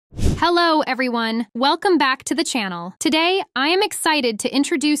Hello, everyone. Welcome back to the channel. Today, I am excited to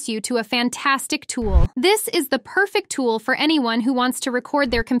introduce you to a fantastic tool. This is the perfect tool for anyone who wants to record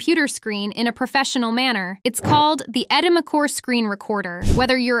their computer screen in a professional manner. It's called the HitPaw Screen Recorder.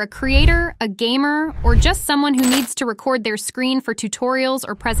 Whether you're a creator, a gamer, or just someone who needs to record their screen for tutorials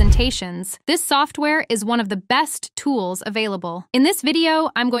or presentations, this software is one of the best tools available. In this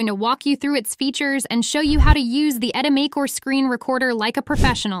video, I'm going to walk you through its features and show you how to use the HitPaw Screen Recorder like a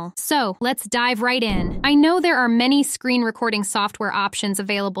professional. So, let's dive right in. I know there are many screen recording software options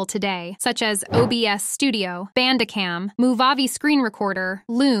available today, such as OBS Studio, Bandicam, Movavi Screen Recorder,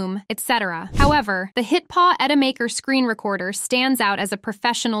 Loom, etc. However, the HitPaw Screen Recorder stands out as a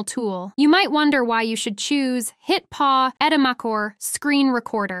professional tool. You might wonder why you should choose HitPaw Screen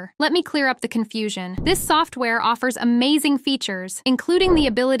Recorder. Let me clear up the confusion. This software offers amazing features, including the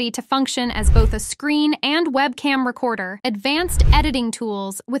ability to function as both a screen and webcam recorder, advanced editing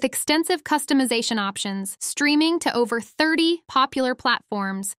tools with extensive customization options, streaming to over 30 popular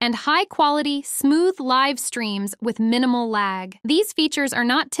platforms, and high-quality, smooth live streams with minimal lag. These features are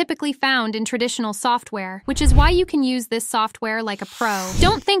not typically found in traditional software, which is why you can use this software like a pro.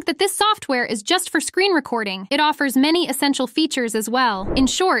 Don't think that this software is just for screen recording. It offers many essential features as well. In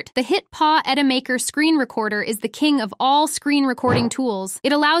short, the HitPaw Screen Recorder is the king of all screen recording tools.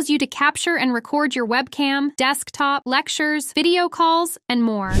 It allows you to capture and record your webcam, desktop, lectures, video calls, and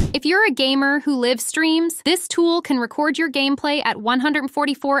more. If you're a gamer who live streams, this tool can record your gameplay at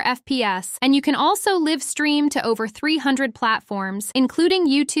 144 FPS, and you can also live stream to over 300 platforms, including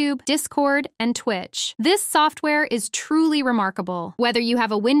YouTube, Discord, and Twitch. This software is truly remarkable. Whether you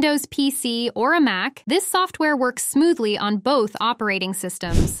have a Windows PC or a Mac, this software works smoothly on both operating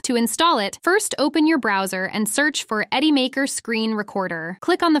systems. To install it, first open your browser and search for HitPaw Screen Recorder.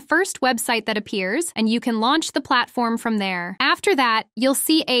 Click on the first website that appears, and you can launch the platform from there. After that, you'll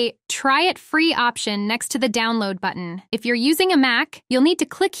see a Try It Free option next to the download button. If you're using a Mac, you'll need to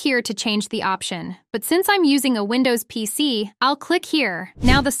click here to change the option. But since I'm using a Windows PC, I'll click here.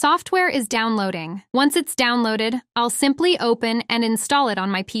 Now the software is downloading. Once it's downloaded, I'll simply open and install it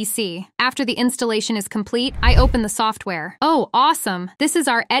on my PC. After the installation is complete, I open the software. Oh, awesome! This is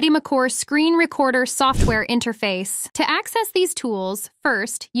our HitPaw Screen Recorder software interface. To access these tools,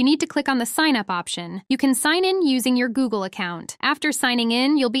 first, you need to click on the Sign Up option. You can sign in using your Google account. After signing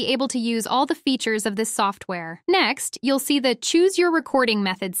in, you'll be able to use all the features of this software. Next, you'll see the Choose Your Recording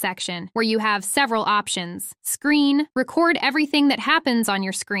Method section, where you have several options. Screen, record everything that happens on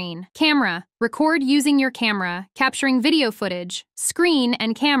your screen. Camera, record using your camera, capturing video footage. Screen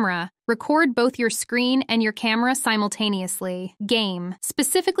and camera, record both your screen and your camera simultaneously. Game,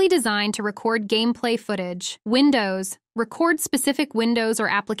 specifically designed to record gameplay footage. Windows, record specific windows or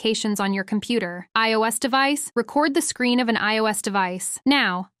applications on your computer. iOS device, record the screen of an iOS device.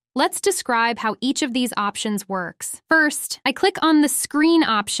 Now, let's describe how each of these options works. First, I click on the Screen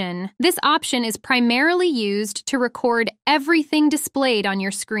option. This option is primarily used to record everything displayed on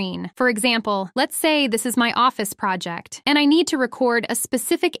your screen. For example, let's say this is my office project, and I need to record a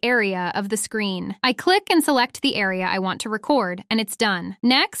specific area of the screen. I click and select the area I want to record, and it's done.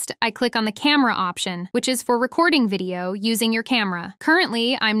 Next, I click on the Camera option, which is for recording video using your camera.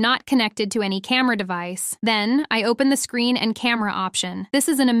 Currently, I'm not connected to any camera device. Then, I open the Screen and Camera option. This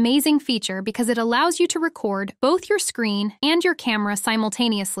is an amazing feature because it allows you to record both your screen and your camera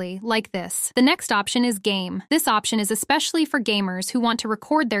simultaneously, like this. The next option is Game. This option is especially for gamers who want to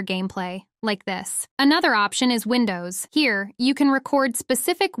record their gameplay, like this. Another option is Windows. Here, you can record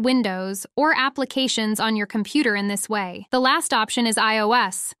specific windows or applications on your computer in this way. The last option is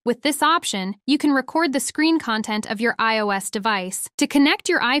iOS. With this option, you can record the screen content of your iOS device. To connect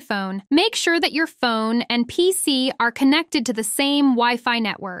your iPhone, make sure that your phone and PC are connected to the same Wi-Fi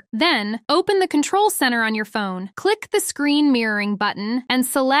network. Then, open the control center on your phone. Click the screen mirroring button and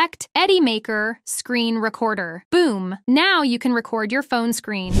select HitPaw Screen Recorder. Boom! Now you can record your phone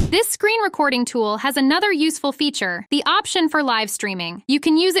screen. This screen recording tool has another useful feature, the option for live streaming. You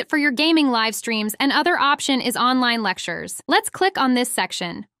can use it for your gaming live streams, and other option is online lectures. Let's click on this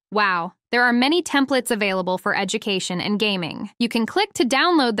section. Wow. There are many templates available for education and gaming. You can click to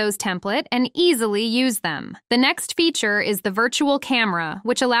download those templates and easily use them. The next feature is the virtual camera,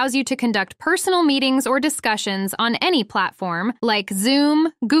 which allows you to conduct personal meetings or discussions on any platform like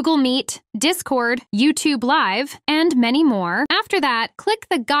Zoom, Google Meet, Discord, YouTube Live, and many more. After that, click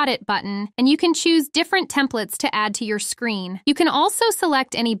the Got It button, and you can choose different templates to add to your screen. You can also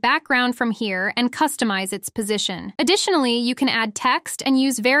select any background from here and customize its position. Additionally, you can add text and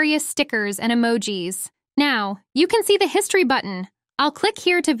use various stickers and emojis. Now, you can see the History button. I'll click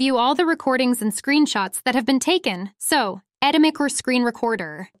here to view all the recordings and screenshots that have been taken. So, HitPaw Screen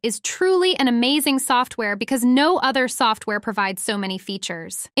Recorder is truly an amazing software because no other software provides so many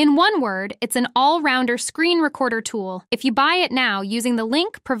features. In one word, it's an all-rounder screen recorder tool. If you buy it now using the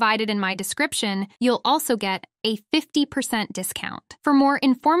link provided in my description, you'll also get a 50% discount. For more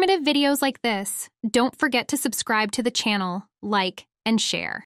informative videos like this, don't forget to subscribe to the channel, like, and share.